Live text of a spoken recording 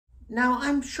Now,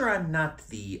 I'm sure I'm not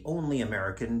the only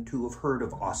American to have heard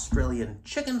of Australian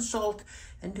chicken salt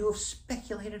and to have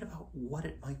speculated about what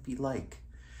it might be like.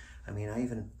 I mean, I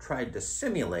even tried to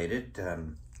simulate it,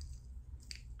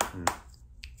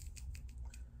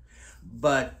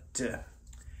 but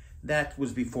that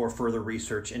was before further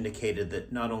research indicated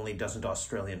that not only doesn't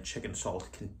Australian chicken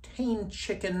salt contain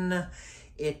chicken,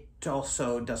 it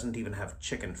also doesn't even have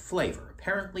chicken flavor.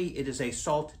 Apparently, it is a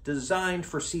salt designed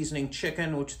for seasoning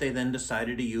chicken, which they then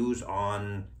decided to use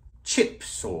on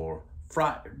chips or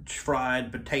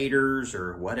fried potatoes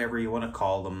or whatever you want to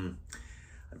call them.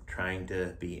 I'm trying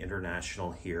to be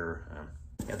international here.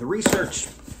 Yeah, the research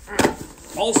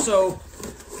also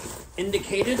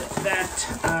indicated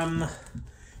that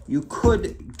you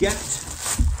could get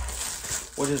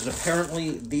what is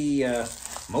apparently the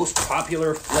most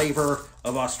popular flavor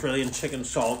of Australian chicken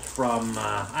salt from,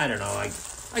 I don't know,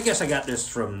 I guess I got this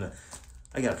from,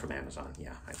 I got it from Amazon.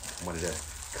 Yeah, I wanted to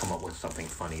come up with something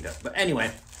funny to, but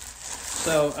anyway,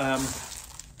 so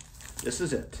this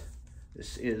is it.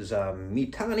 This is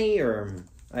Mitani, or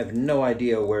I have no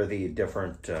idea where the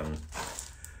different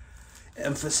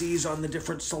emphases on the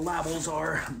different syllables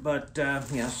are, but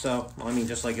yeah, so, I mean,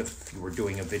 just like if you were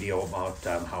doing a video about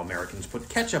how Americans put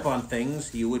ketchup on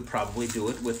things, you would probably do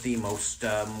it with the most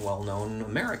well-known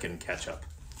American ketchup,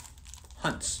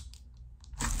 Hunt's.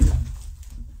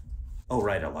 Oh,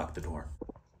 right, I locked the door.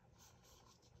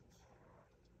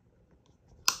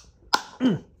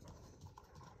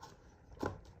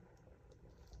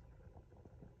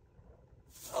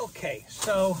 Okay,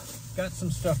 so got some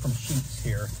stuff from Sheetz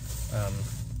here.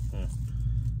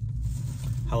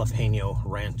 Jalapeno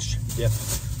ranch dip.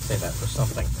 Say that for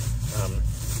something.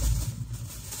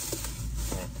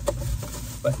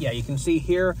 But yeah, you can see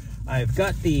here I've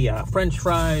got the French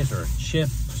fries or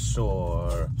chips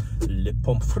or le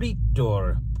pommes frites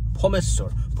or hummus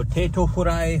or potato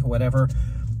fry, whatever.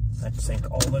 I think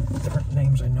all the different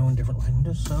names I know in different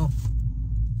languages. So,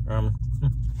 well,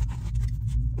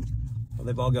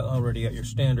 they've all already got your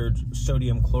standard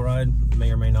sodium chloride.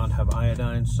 May or may not have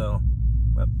iodine. So,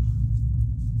 well,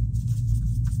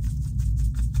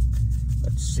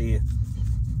 let's see.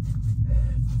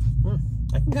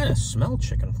 I can kind of smell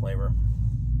chicken flavor.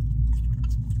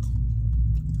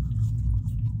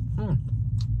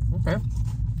 Okay.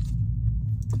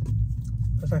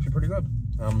 That's actually pretty good.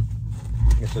 I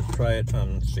guess let's try it.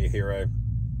 Let's see here.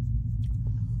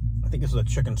 I think this is a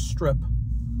chicken strip.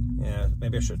 Yeah,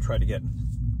 maybe I should try to get.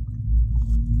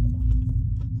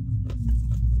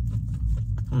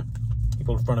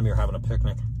 People in front of me are having a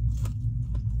picnic.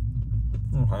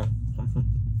 Okay.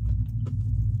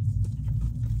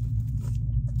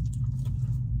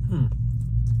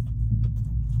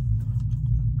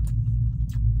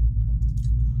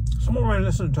 Somewhat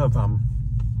reminiscent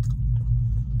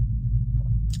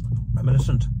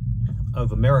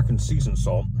of American seasoned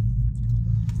salt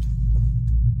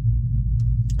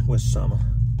with some,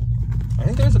 I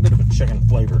think there's a bit of a chicken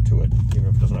flavor to it, even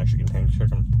if it doesn't actually contain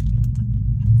chicken.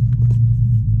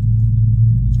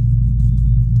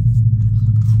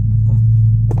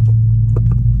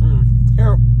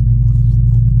 Here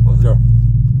was the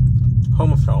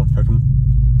homicide chicken.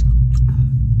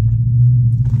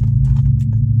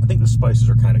 I think the spices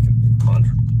are kind of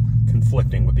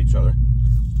conflicting with each other.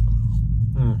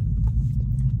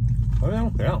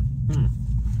 Oh, yeah.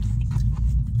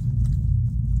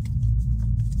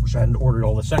 Wish I hadn't ordered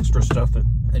all this extra stuff that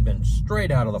had been straight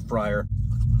out of the fryer.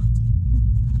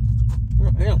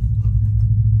 Yeah.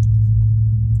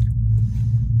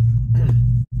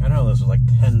 I know this is like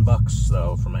 $10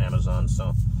 though from Amazon,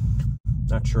 so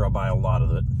not sure I'll buy a lot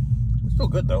of it. It's still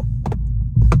good though.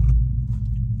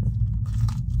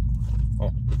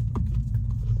 Oh.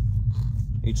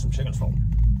 Eat some chicken salt.